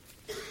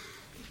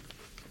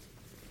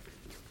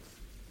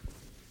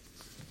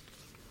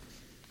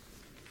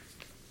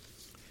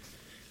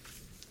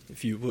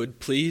If you would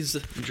please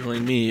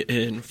join me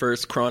in 1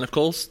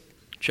 Chronicles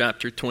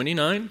chapter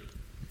 29.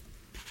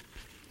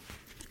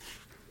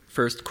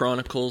 1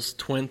 Chronicles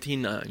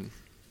 29.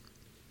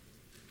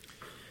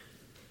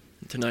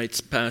 Tonight's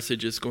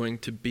passage is going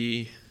to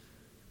be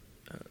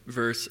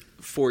verse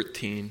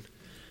 14.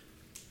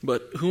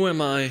 But who am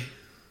I,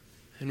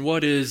 and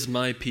what is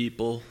my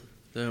people,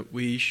 that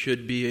we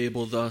should be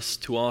able thus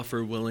to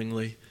offer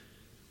willingly?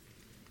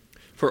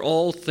 For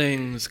all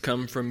things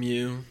come from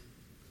you,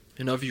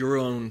 and of your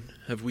own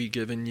have we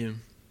given you.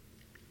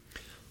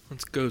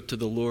 Let's go to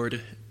the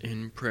Lord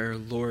in prayer.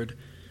 Lord,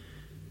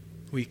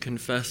 we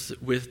confess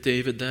with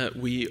David that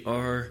we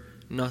are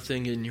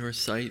nothing in your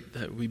sight,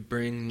 that we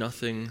bring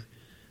nothing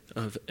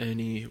of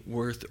any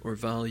worth or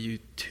value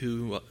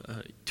to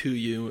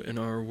you in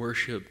our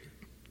worship,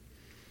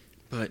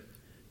 but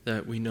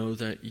that we know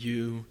that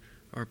you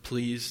are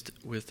pleased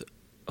with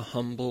a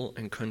humble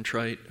and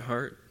contrite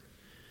heart.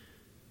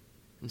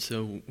 And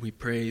so we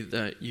pray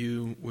that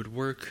you would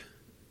work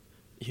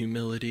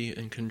humility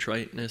and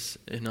contriteness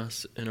in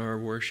us in our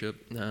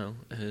worship now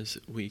as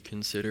we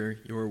consider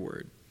your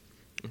word.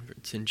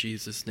 It's in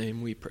Jesus'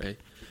 name we pray.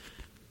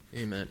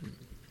 Amen.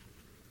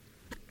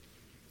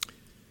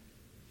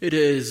 It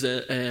is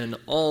an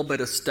all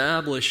but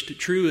established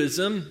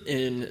truism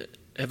in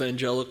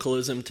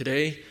evangelicalism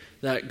today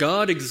that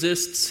God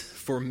exists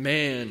for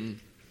man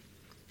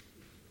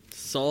to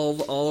solve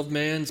all of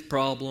man's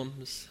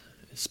problems,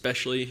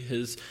 especially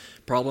his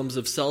problems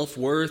of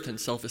self-worth and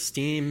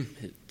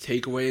self-esteem,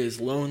 take away his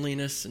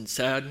loneliness and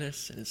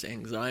sadness and his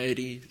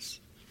anxieties.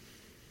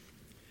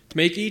 To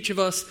make each of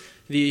us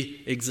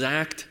the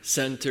exact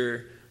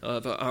center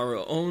of our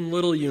own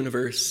little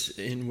universe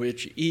in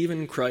which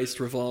even Christ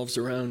revolves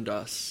around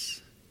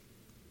us.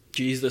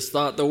 Jesus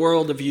thought the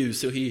world of you,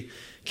 so he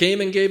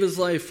came and gave his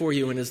life for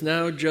you and is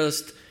now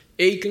just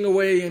aching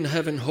away in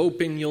heaven,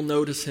 hoping you'll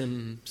notice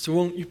him. So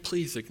won't you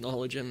please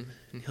acknowledge him,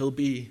 and he'll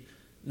be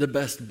the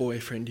best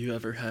boyfriend you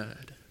ever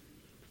had.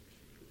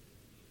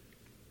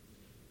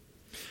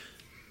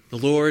 The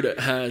Lord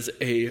has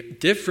a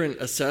different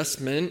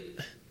assessment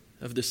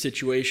of the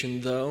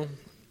situation, though.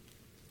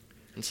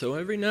 And so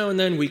every now and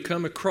then we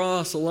come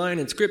across a line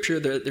in Scripture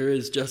that there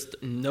is just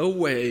no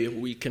way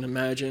we can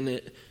imagine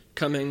it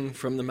coming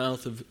from the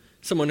mouth of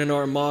someone in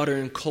our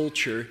modern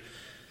culture.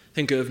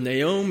 Think of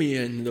Naomi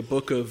in the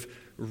book of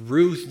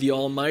Ruth. The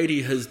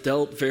Almighty has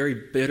dealt very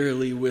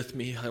bitterly with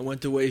me. I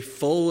went away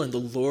full, and the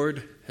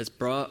Lord has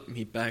brought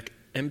me back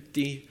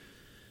empty.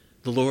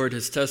 The Lord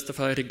has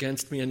testified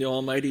against me, and the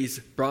Almighty's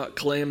brought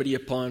calamity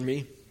upon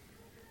me.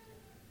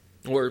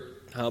 Or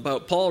how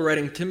about Paul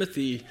writing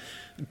Timothy,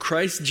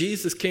 Christ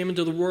Jesus came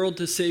into the world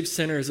to save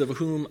sinners, of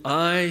whom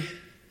I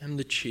am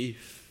the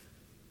chief.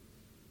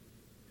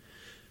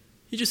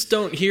 You just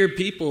don't hear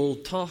people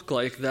talk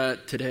like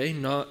that today,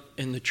 not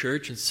in the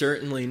church and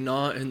certainly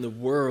not in the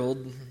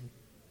world.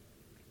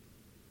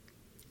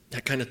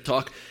 That kind of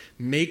talk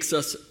makes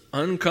us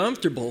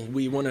uncomfortable.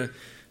 We want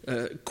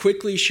to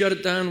quickly shut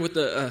it down with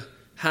a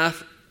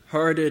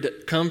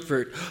half-hearted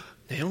comfort.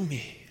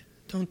 Naomi,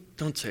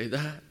 don't say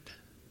that.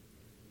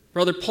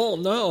 Brother Paul,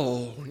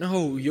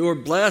 no, you're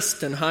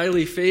blessed and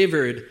highly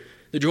favored.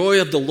 The joy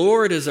of the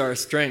Lord is our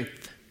strength.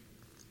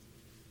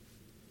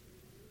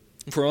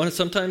 If we're honest,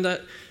 sometimes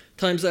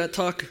that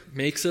talk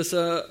makes us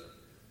a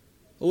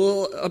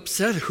little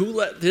upset. Who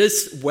let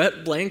this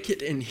wet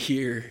blanket in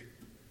here?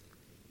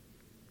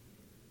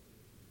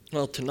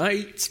 Well,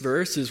 tonight's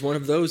verse is one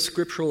of those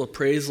scriptural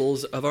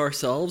appraisals of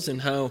ourselves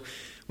and how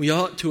we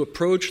ought to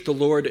approach the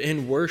Lord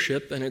in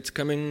worship, and it's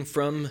coming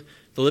from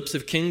the lips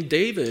of King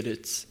David.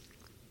 It's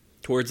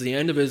towards the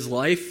end of his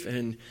life,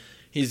 and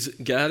he's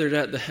gathered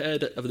at the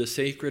head of the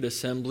sacred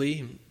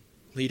assembly,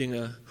 leading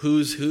a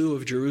who's who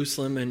of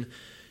Jerusalem and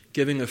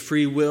giving a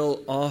free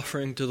will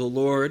offering to the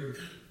Lord.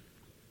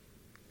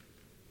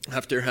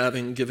 After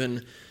having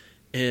given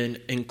an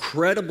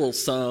incredible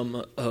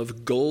sum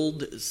of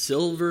gold,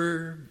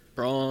 silver,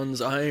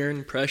 bronze,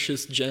 iron,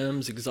 precious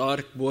gems,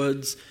 exotic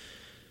woods,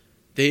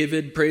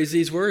 David prays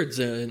these words.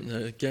 And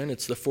again,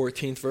 it's the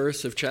 14th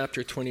verse of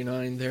chapter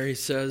 29. There he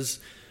says,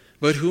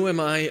 "But who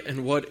am I,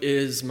 and what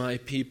is my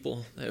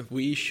people, that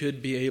we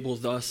should be able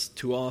thus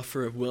to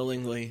offer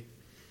willingly?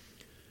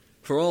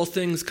 For all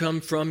things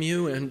come from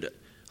you, and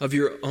of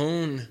your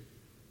own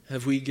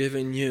have we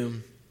given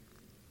you."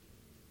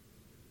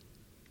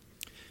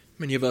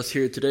 Many of us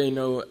here today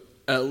know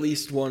at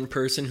least one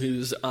person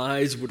whose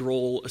eyes would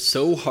roll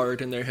so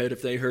hard in their head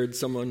if they heard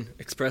someone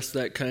express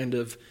that kind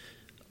of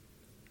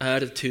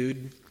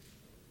attitude.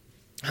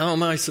 How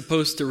am I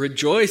supposed to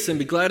rejoice and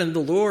be glad in the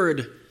Lord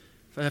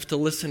if I have to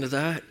listen to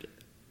that?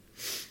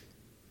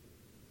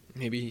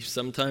 Maybe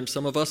sometimes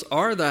some of us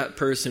are that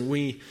person.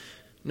 We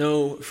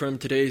know from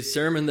today's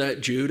sermon that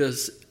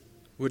Judas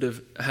would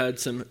have had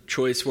some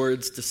choice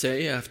words to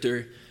say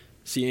after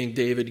seeing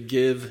David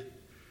give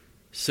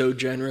so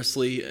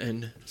generously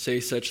and say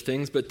such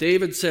things. But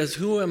David says,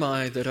 "Who am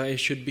I that I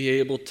should be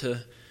able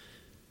to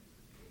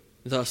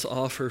thus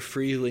offer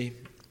freely?"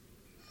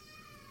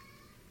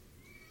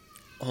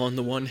 On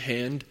the one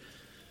hand,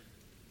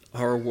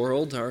 our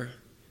world, our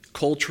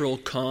cultural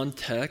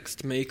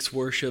context makes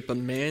worship a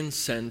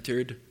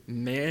man-centered,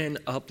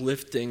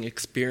 man-uplifting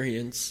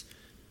experience.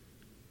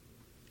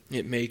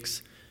 It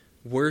makes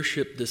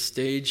worship the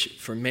stage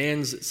for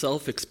man's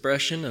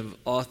self-expression of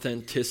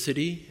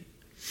authenticity,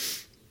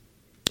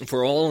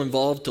 for all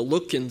involved to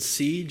look and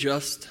see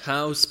just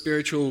how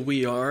spiritual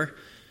we are.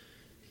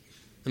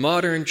 The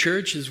modern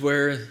church is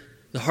where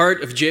the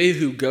heart of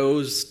Jehu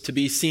goes to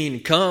be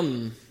seen.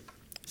 Come,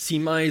 see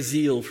my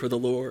zeal for the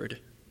Lord.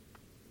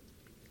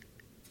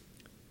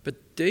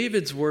 But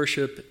David's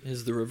worship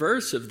is the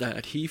reverse of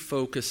that. He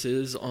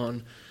focuses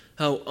on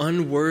how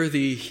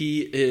unworthy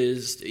he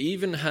is to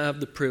even have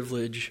the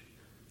privilege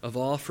of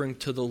offering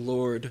to the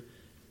Lord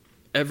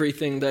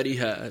everything that he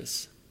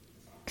has.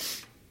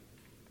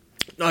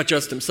 Not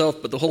just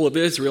himself, but the whole of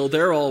Israel.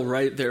 They're all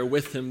right there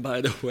with him,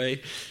 by the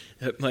way.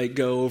 It might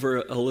go over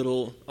a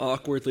little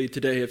awkwardly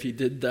today if he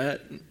did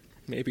that.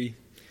 Maybe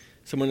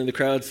someone in the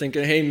crowd's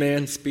thinking, hey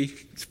man,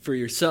 speak for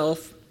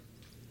yourself.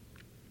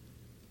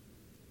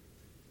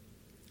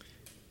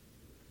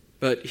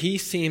 But he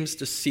seems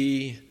to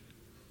see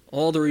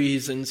all the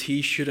reasons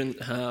he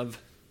shouldn't have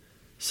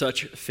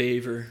such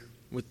favor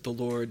with the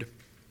Lord.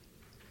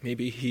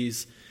 Maybe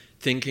he's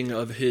thinking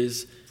of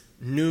his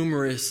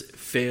numerous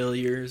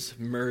failures,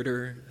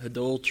 murder,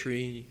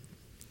 adultery,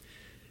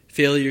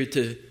 failure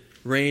to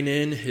rein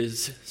in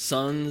his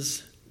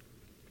sons,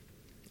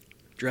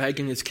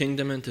 dragging his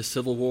kingdom into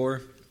civil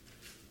war.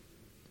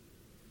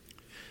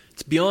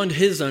 It's beyond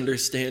his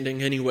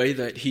understanding, anyway,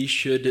 that he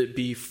should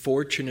be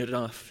fortunate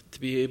enough to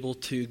be able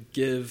to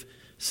give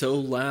so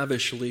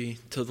lavishly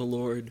to the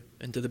Lord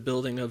and to the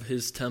building of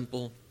his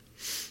temple.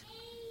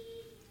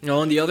 Now,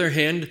 on the other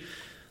hand,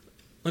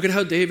 look at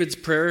how David's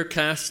prayer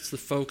casts the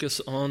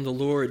focus on the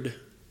Lord.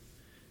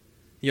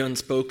 The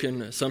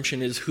unspoken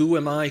assumption is, who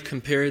am I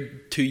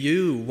compared to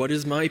you? What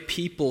is my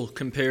people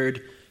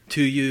compared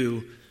to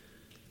you?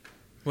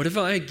 What have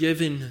I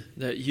given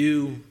that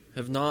you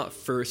have not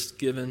first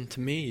given to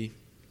me?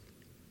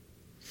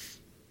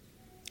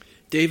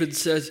 David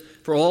says,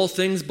 for all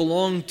things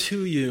belong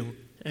to you,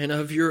 and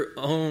of your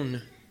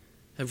own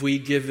have we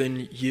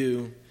given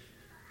you.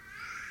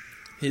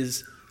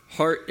 His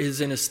heart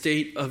is in a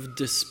state of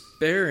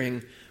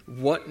despairing.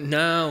 What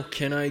now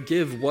can I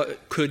give?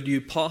 What could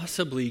you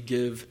possibly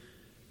give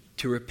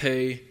to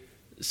repay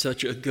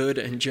such a good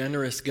and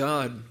generous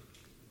God?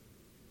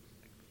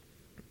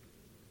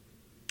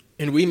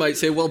 And we might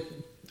say, well,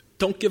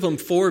 don't give him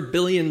 $4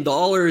 billion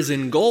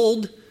in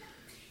gold.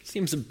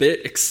 Seems a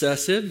bit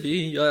excessive.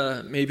 Be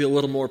maybe a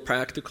little more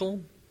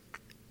practical.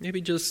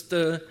 Maybe just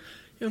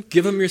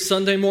give him your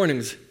Sunday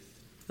mornings.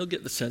 He'll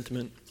get the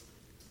sentiment.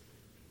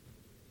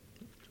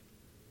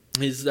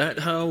 Is that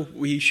how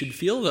we should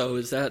feel, though?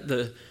 Is that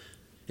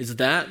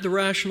the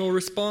rational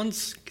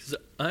response? Because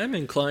I'm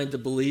inclined to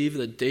believe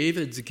that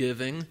David's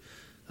giving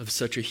of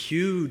such a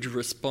huge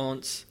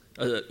response,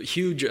 a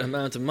huge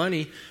amount of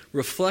money,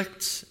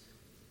 reflects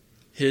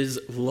his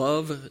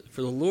love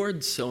for the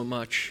Lord so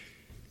much,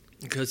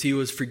 because he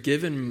was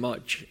forgiven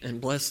much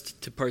and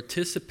blessed to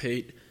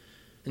participate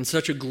in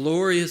such a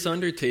glorious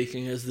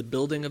undertaking as the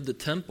building of the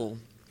temple,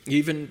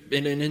 even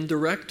in an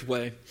indirect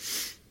way.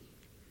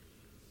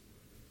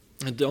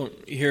 And don't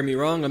hear me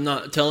wrong, I'm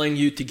not telling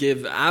you to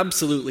give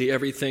absolutely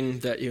everything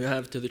that you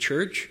have to the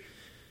church.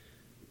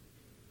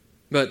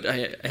 But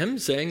I am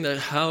saying that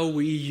how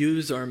we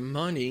use our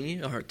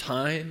money, our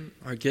time,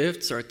 our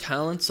gifts, our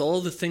talents,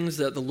 all the things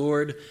that the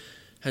Lord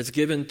has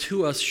given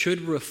to us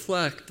should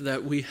reflect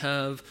that we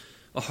have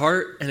a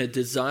heart and a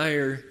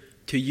desire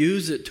to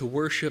use it to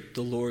worship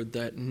the Lord,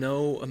 that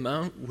no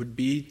amount would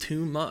be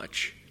too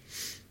much.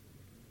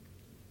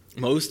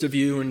 Most of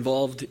you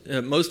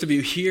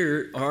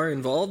here are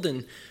involved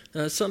in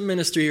some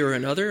ministry or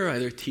another,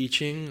 either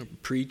teaching, or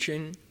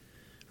preaching,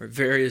 or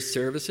various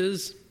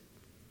services.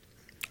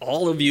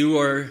 All of you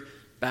are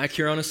back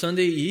here on a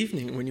Sunday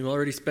evening when you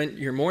already spent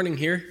your morning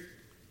here.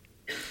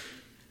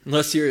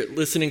 Unless you're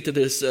listening to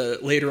this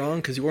later on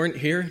because you weren't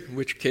here, in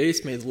which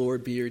case, may the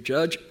Lord be your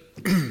judge.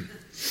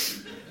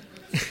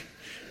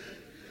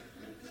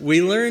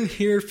 We learn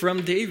here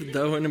from David,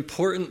 though, an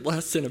important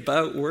lesson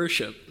about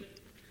worship.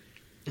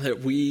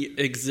 That we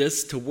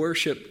exist to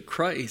worship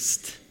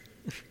Christ.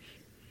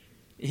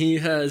 He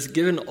has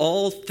given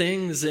all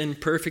things in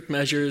perfect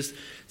measures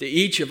to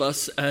each of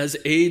us as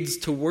aids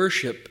to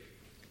worship.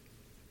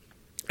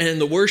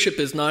 And the worship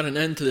is not an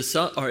end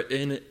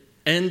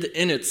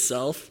in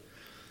itself.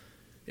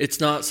 It's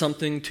not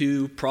something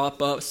to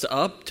prop us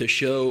up, to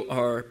show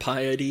our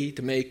piety,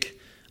 to make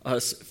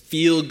us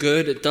feel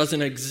good. It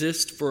doesn't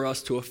exist for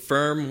us to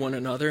affirm one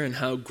another and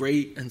how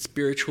great and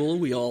spiritual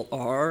we all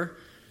are,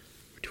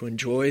 to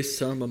enjoy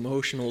some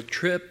emotional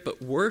trip.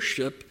 But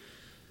worship,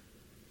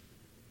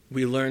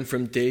 we learn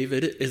from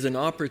David, is an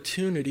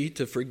opportunity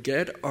to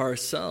forget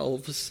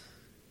ourselves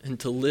and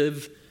to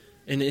live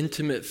in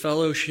intimate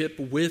fellowship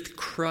with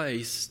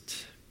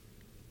Christ.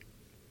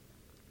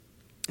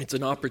 It's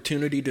an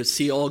opportunity to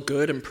see all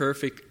good and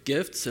perfect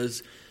gifts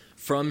as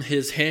from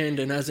his hand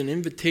and as an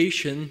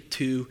invitation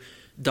to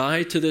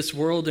die to this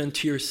world and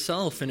to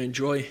yourself and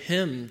enjoy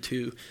Him,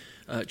 to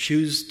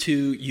choose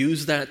to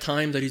use that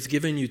time that He's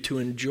given you to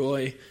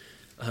enjoy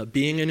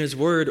being in His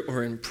Word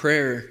or in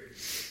prayer.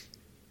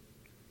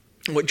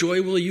 What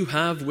joy will you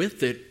have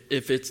with it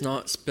if it's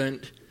not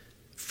spent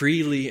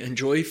freely and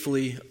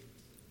joyfully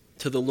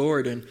to the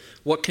Lord? And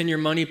what can your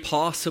money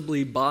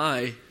possibly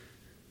buy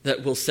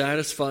that will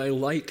satisfy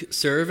like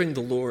serving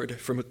the Lord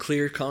from a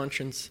clear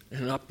conscience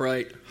and an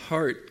upright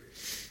heart?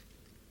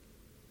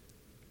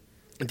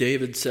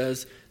 David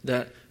says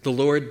that the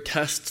Lord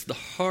tests the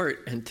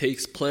heart and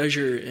takes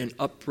pleasure in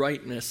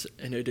uprightness,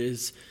 and it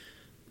is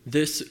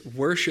this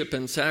worship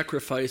and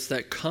sacrifice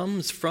that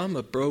comes from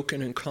a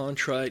broken and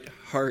contrite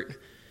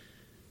heart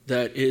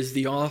that is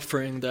the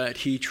offering that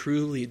He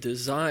truly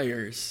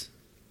desires.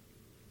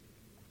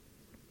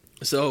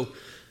 So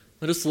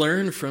let us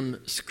learn from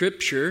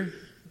Scripture,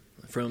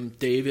 from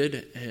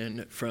David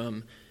and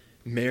from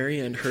Mary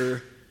and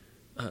her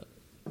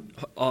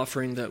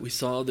offering that we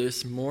saw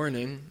this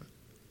morning,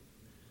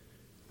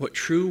 what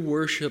true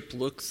worship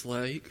looks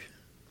like.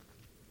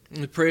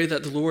 We pray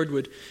that the Lord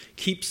would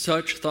keep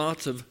such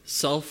thoughts of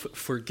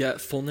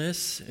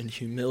self-forgetfulness and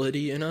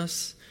humility in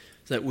us,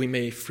 that we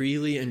may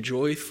freely and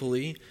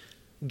joyfully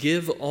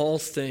give all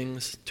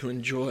things to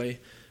enjoy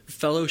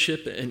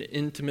fellowship and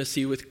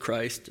intimacy with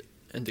Christ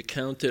and to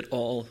count it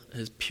all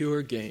as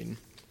pure gain.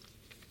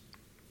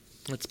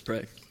 Let's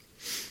pray.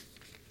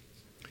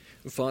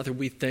 Father,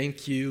 we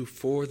thank You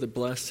for the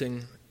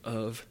blessing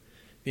of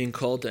being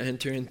called to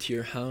enter into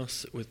Your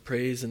house with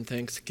praise and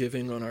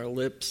thanksgiving on our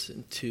lips,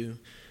 and to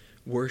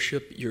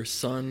worship Your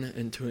Son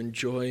and to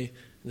enjoy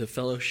the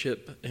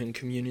fellowship and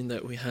communion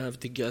that we have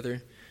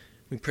together.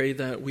 We pray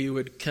that we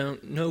would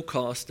count no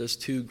cost as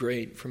too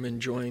great from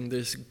enjoying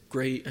this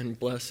great and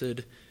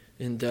blessed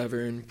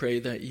endeavor, and pray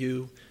that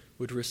You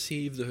would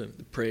receive the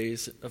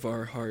praise of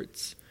our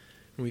hearts.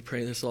 And we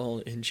pray this all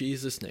in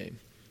Jesus' name.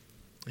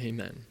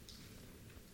 Amen.